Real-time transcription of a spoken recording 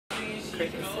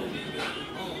crickets.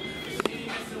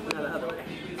 No, the other way.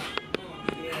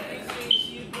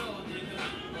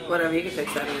 Whatever, you can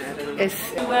fix that in there.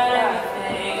 It's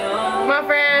my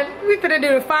friend. We finna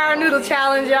do the fire noodle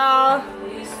challenge, y'all.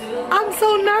 I'm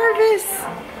so nervous.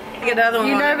 Get the other one.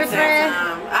 You nervous, man?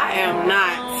 I am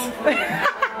not.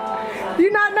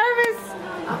 You not nervous?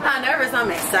 I'm not nervous.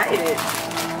 I'm excited.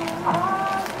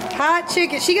 Hot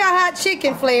chicken. She got hot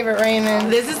chicken flavor,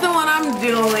 Raymond. This is the one I'm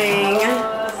doing.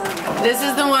 This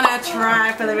is the one I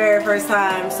tried for the very first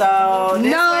time. So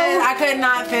this one, I could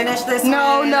not finish this one.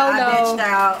 I bitched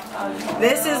out.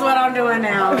 This is what I'm doing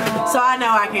now. So I know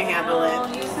I can handle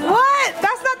it. What?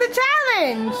 That's not the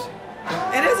challenge.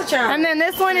 It is a challenge. And then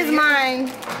this one is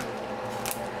mine.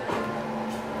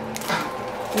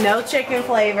 No chicken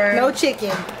flavor. No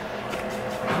chicken.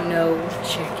 No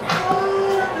chicken.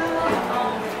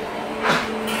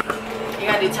 You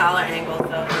gotta do taller angles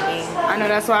though for me. I know,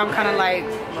 that's why I'm kind of like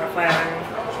more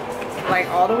flatter. Like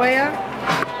all the way up.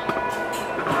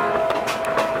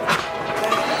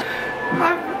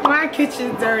 My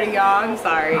kitchen's dirty, y'all. I'm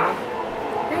sorry.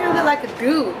 They gonna look like a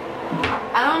dude.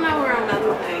 I don't know where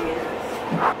another thing is.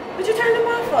 But you turned them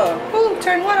off for? Who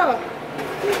turned what off?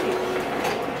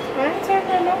 I ain't turned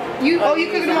them off. You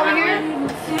cooking them over here?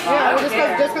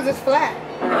 Yeah, just cause it's flat.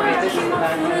 This is the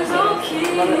back.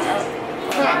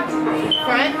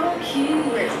 Front?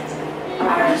 I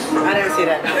didn't see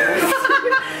that.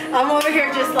 I'm over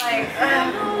here just like.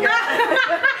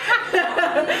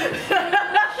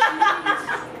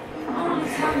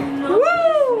 Woo!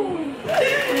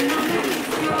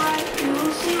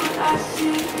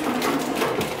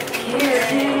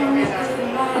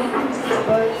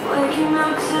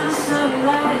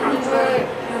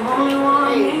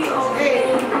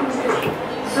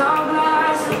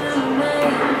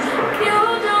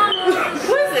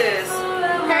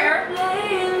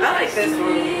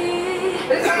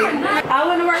 This one. I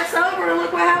went to work sober and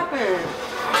look what happened.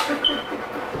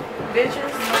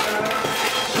 Bitches.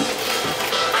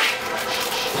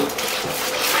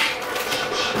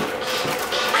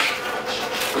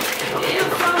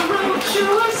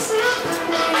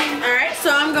 Alright, so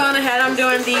I'm going ahead. I'm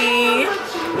doing the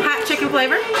hot chicken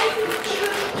flavor.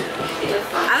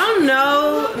 I don't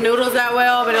know noodles that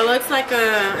well, but it looks like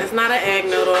it's not an egg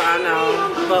noodle, I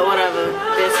know. But whatever.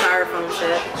 This styrofoam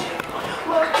shit.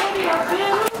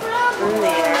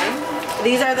 There.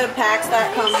 These are the packs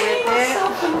that come with it.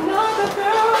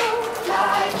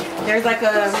 There's like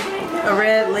a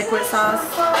red liquid sauce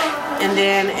and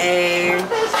then a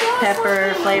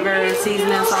pepper flavor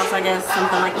seasoning sauce, I guess,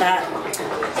 something like that.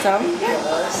 So,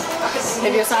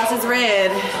 if your sauce is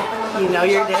red, you know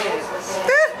you're dead.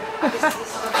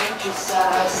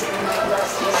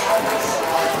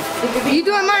 You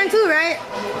doing mine too, right?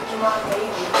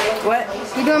 What?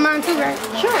 You doing mine too, right?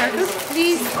 Sure.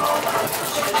 Please.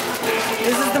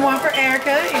 This is the one for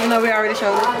Erica, even though we already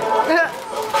showed it.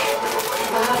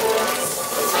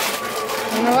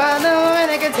 No other woman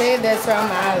that can take this from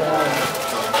my love.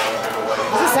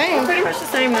 It's the same. Pretty much the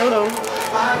same noodle.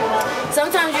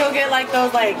 Sometimes you'll get like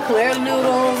those like clear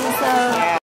noodles and stuff.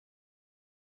 Yeah.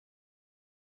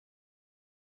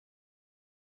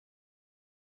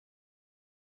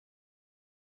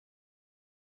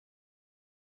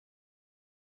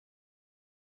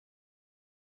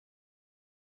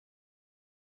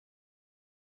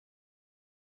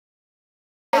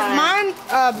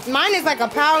 Mine is like a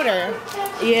powder.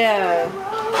 Yeah.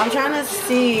 I'm trying to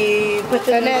see.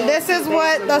 And then this is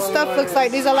what the stuff looks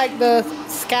like. These are like the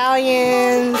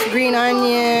scallions, green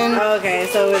onion. Okay,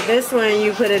 so with this one,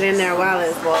 you put it in there while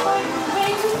it's boiling.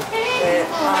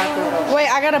 Wait,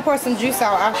 I gotta pour some juice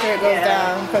out after it goes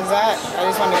down, because I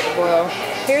just want it to boil.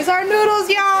 Here's our noodles,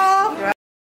 y'all.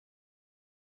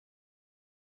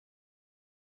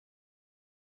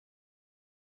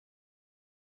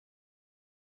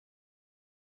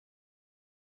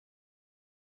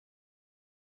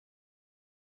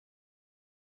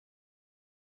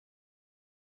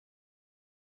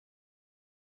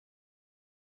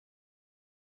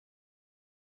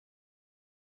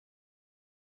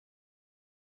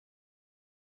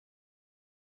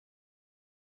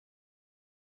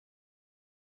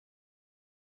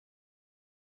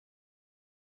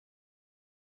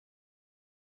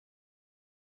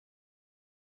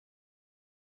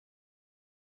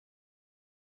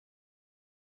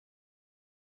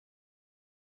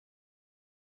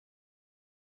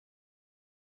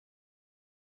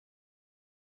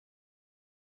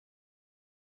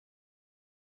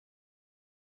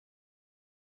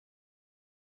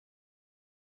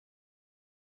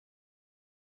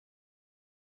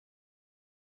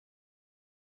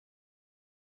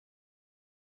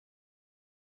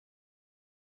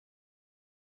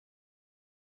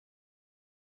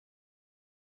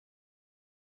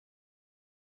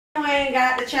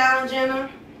 ain't got the challenge in them.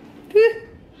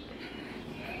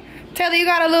 Taylor, you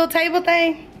got a little table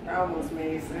thing? That almost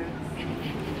made sense.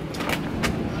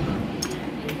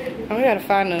 Oh, we gotta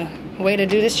find a way to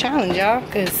do this challenge, y'all,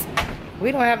 because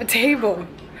we don't have a table.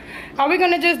 Are we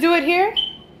gonna just do it here?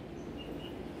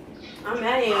 I'm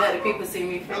mad you let the people see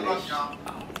me finish.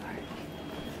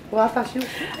 Well, I thought you.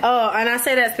 Oh, and I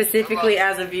say that specifically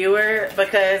as a viewer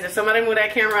because if somebody moved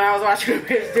that camera and I was watching a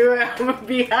bitch do it, I'm gonna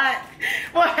be hot.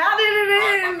 Well, how did it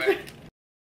end?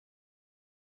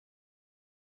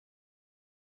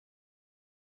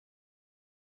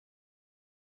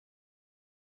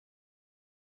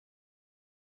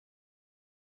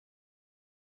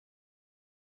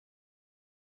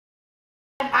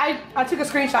 I took a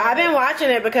screenshot. I've been watching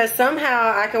it because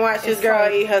somehow I can watch this girl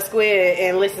eat her squid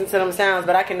and listen to them sounds,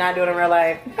 but I cannot do it in real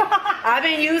life. I've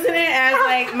been using it as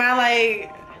like my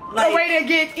like a way to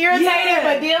get irritated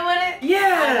but deal with it.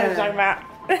 Yeah. I know what you're talking about.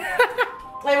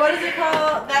 Like what is it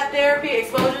called? That therapy,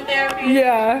 exposure therapy.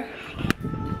 Yeah.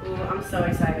 Ooh, I'm so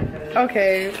excited for this.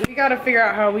 Okay, we gotta figure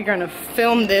out how we're gonna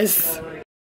film this.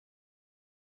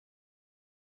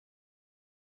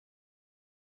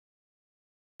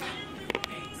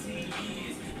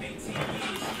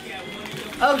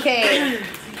 Okay.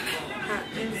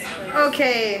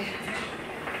 Okay.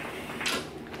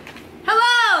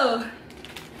 Hello!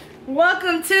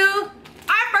 Welcome to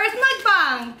our first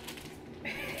mukbang!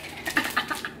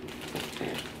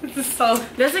 This is so...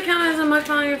 Does it count as a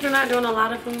mukbang if you're not doing a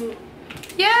lot of food?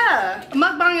 Yeah. A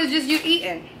mukbang is just you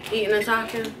eating. Eating and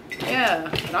talking? Yeah.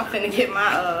 And I'm finna get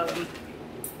my,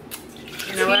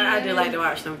 You know what? I do like to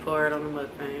watch them pour it on the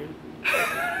mukbang.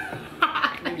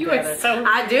 You are so...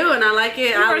 I do, and I like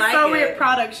it. I like so it. weird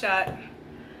product shot.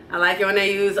 I like it when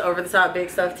they use over the top big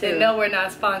stuff too. And no, we're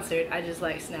not sponsored. I just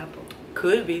like Snapple.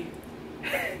 Could be.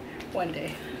 One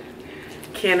day.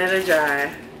 Canada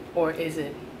Dry. Or is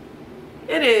it?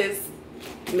 It is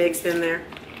mixed in there.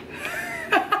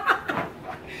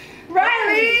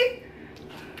 Riley!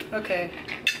 Okay.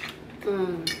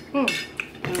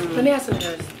 Let me have some of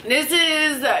yours. This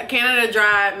is Canada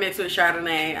Dry mixed with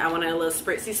Chardonnay. I wanted a little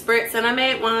spritzy spritz and I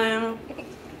made one.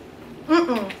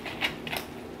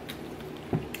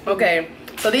 Okay,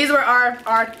 so these were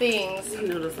our things. These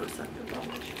noodles don't suck the ball.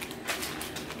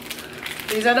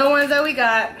 These are the ones that we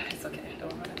got. It's okay,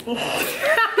 don't worry.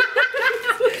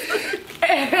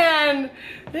 And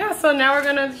yeah, so now we're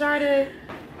gonna try to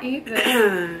eat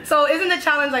this. So isn't the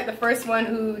challenge like the first one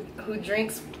who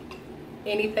drinks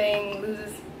anything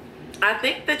loses? I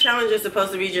think the challenge is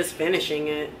supposed to be just finishing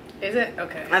it. Is it?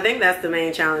 Okay. I think that's the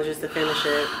main challenge, is to finish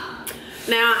it.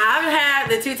 Now I've had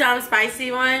the 2 times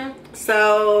spicy one,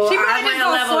 so she I went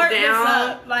a level down,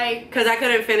 up, like, because I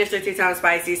couldn't finish the 2 times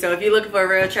spicy. So if you're looking for a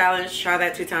real challenge, try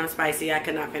that 2 times spicy. I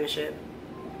could not finish it.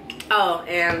 Oh,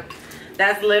 and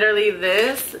that's literally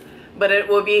this, but it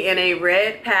will be in a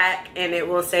red pack, and it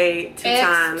will say 2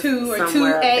 times X2 or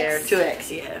somewhere up 2X. there.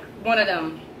 2X, yeah. One of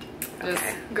them. Just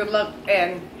good luck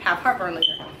and have heartburn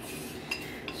later.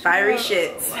 Fiery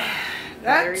shits.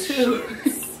 That Fiery too.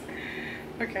 shits.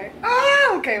 Okay.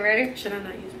 Oh, okay, ready? Should I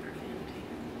not use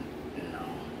profanity? No.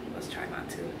 Let's try not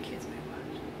to. The kids may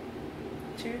watch.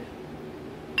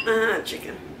 Cheers.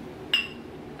 Chicken.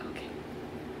 Okay.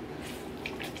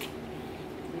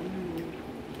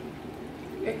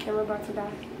 Your camera about to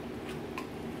die.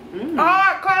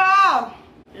 Oh, cut off!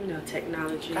 You know,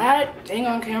 technology. That dang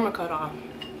on camera cut off.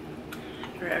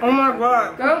 Forever. Oh my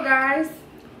god. Go, guys.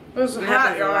 This is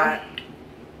hot, y'all.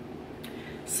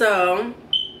 So,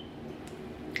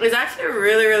 it's actually a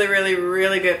really, really, really,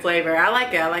 really good flavor. I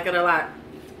like it. I like it a lot.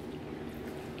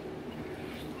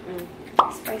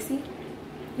 Spicy?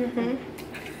 I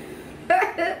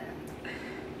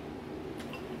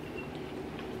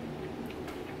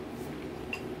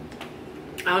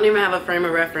don't even have a frame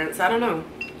of reference. I don't know.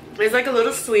 It's like a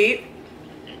little sweet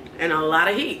and a lot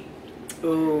of heat.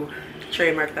 Ooh,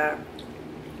 trademark that.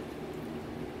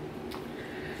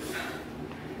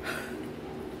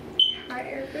 Hi,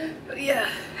 Erica. Yeah.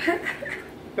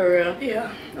 For real?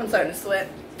 Yeah. I'm starting to sweat.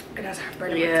 And that's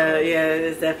burning my Yeah, tongue. yeah.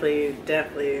 It's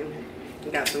definitely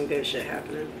got some good shit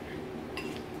happening.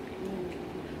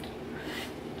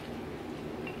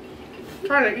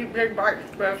 Trying to eat big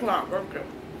bites, but it's not working.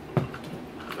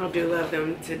 I do love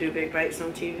them to do big bites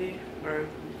on TV, or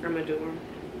I'm gonna do them.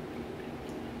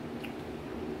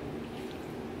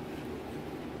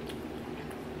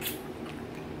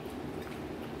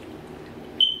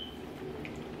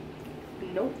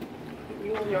 Nope.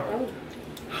 You on your own.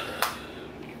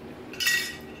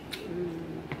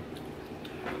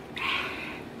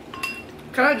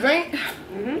 Can I drink?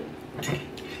 Mm-hmm.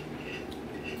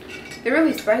 They're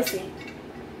really spicy.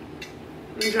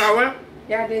 You try one?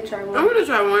 Yeah, I did try one. I'm gonna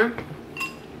try one.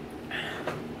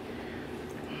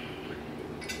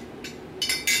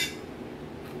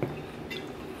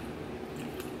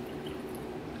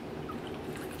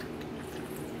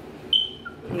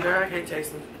 Girl, I can't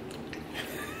taste them.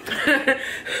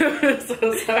 I'm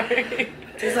so sorry.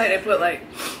 It's like they put like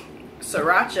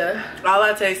sriracha. All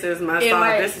I taste is my sauce.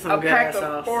 Like this is some good ass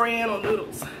sauce. Oriental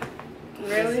noodles.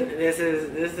 Really? This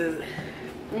is.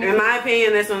 In my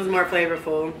opinion, this one's more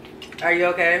flavorful. Are you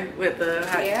okay with the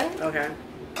hot? Yeah. Okay.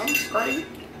 I'm sorry.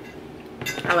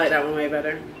 I like that one way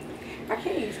better. I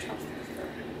can't use chopsticks.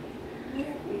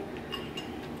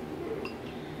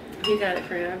 You got it,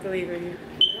 friend. I believe in you.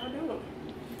 I don't.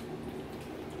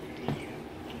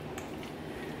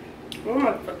 Oh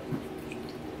my.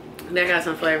 They got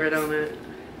some flavor, don't it?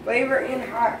 Flavor and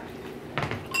hot.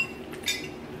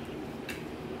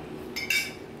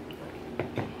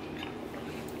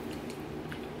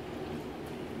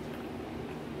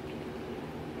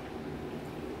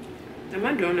 Am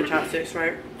I doing the chopsticks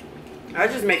right? I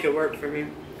just make it work for me,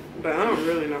 but I don't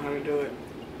really know how to do it.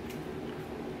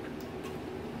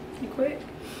 You quit?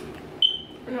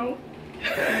 No.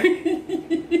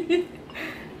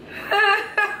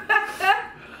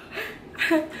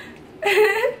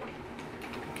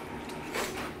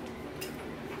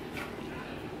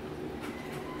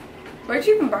 Where'd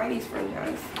you even buy these from,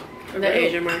 guys? The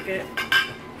Asian market.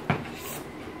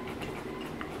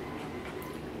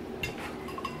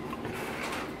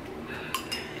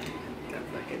 That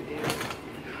fucking damn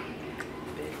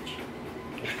bitch.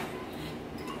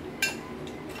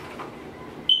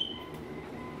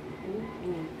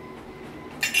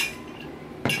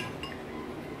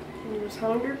 You was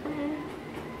hungry for me?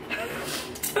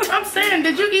 I'm saying,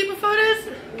 did you eat before this?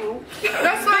 No.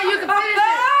 That's why you can finish it.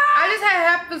 I just had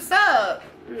half a sub.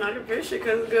 I can finish it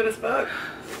because it's good as fuck.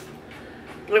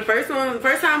 The first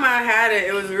time I had it,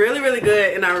 it was really, really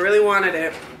good, and I really wanted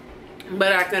it,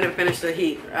 but I couldn't finish the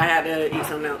heat. I had to eat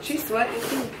something else. She's sweating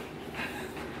too.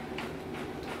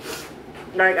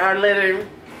 Like, I literally,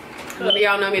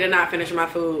 y'all know me to not finish my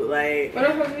food. Like, What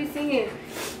am I supposed to be singing?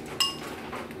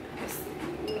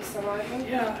 Miss Saliva?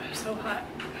 Yeah, so hot.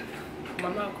 My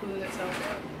mouth cooling itself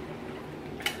down.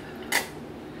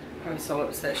 I'm so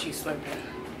upset she's slipping.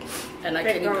 And I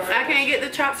can't even. I can't get the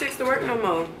chopsticks to work no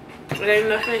more. There ain't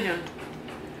nothing in here.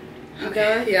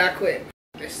 Okay. Yeah, I quit.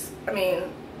 I mean,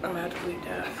 I'm gonna have to bleep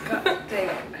that. God dang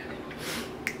it.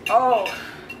 Oh.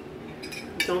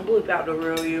 Don't bleep out the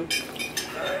real you.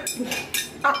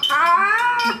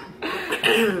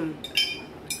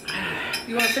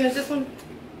 You wanna finish this one?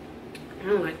 I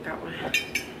don't like that one.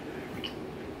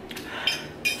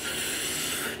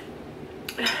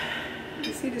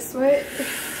 You see the sweat?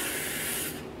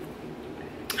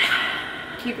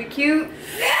 Keep it cute.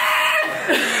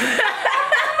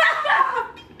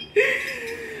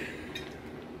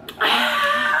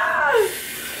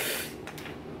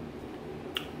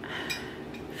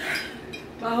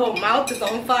 My whole mouth is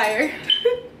on fire.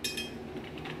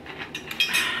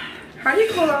 How do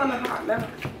you cool down the hot milk?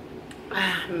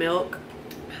 Milk.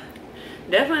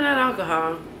 Definitely not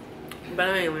alcohol. But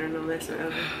I ain't learned no lesson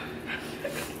ever.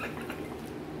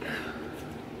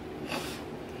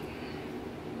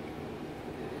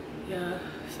 Yeah,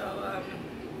 so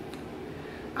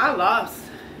I lost.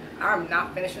 I'm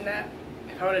not finishing that.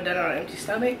 If I would have done it on an empty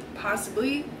stomach,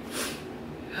 possibly.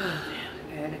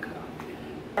 And it cut off.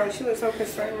 Oh, she looks so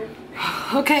concerned.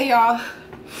 Okay, y'all.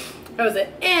 That was the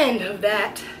end of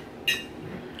that.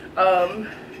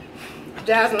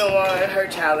 Jasmine won her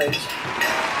challenge.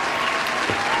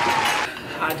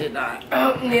 I did not.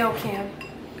 Oh, nail cam.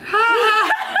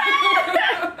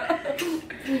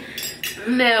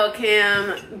 Nail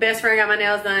cam. Best friend got my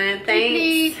nails done.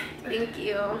 Thanks. Thank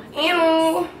you.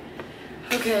 Ew.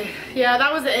 Okay, yeah,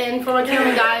 that was the end for my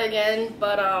camera guy again.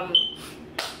 But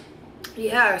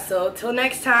yeah. So till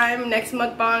next time, next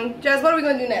mukbang. Jazz, what are we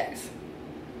gonna do next?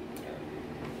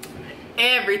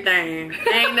 Everything.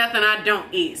 Ain't nothing I don't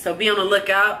eat. So be on the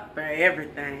lookout for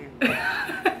everything.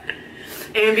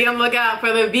 And be on the lookout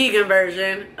for the vegan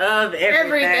version of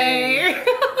everything.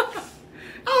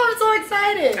 Oh, I'm so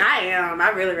excited. I am. I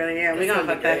really, really am. We're gonna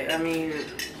fuck that. I mean,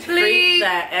 freak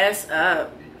that S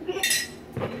up. Good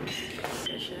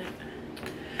shit.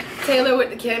 Taylor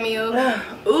with the cameo.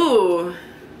 Ooh.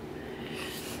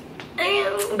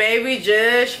 Baby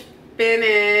just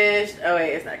finished. Oh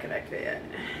wait, it's not connected yet.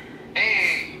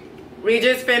 We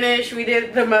just finished. We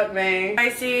did the mukbang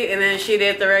spicy, and then she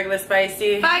did the regular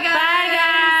spicy. Bye guys. Bye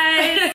guys.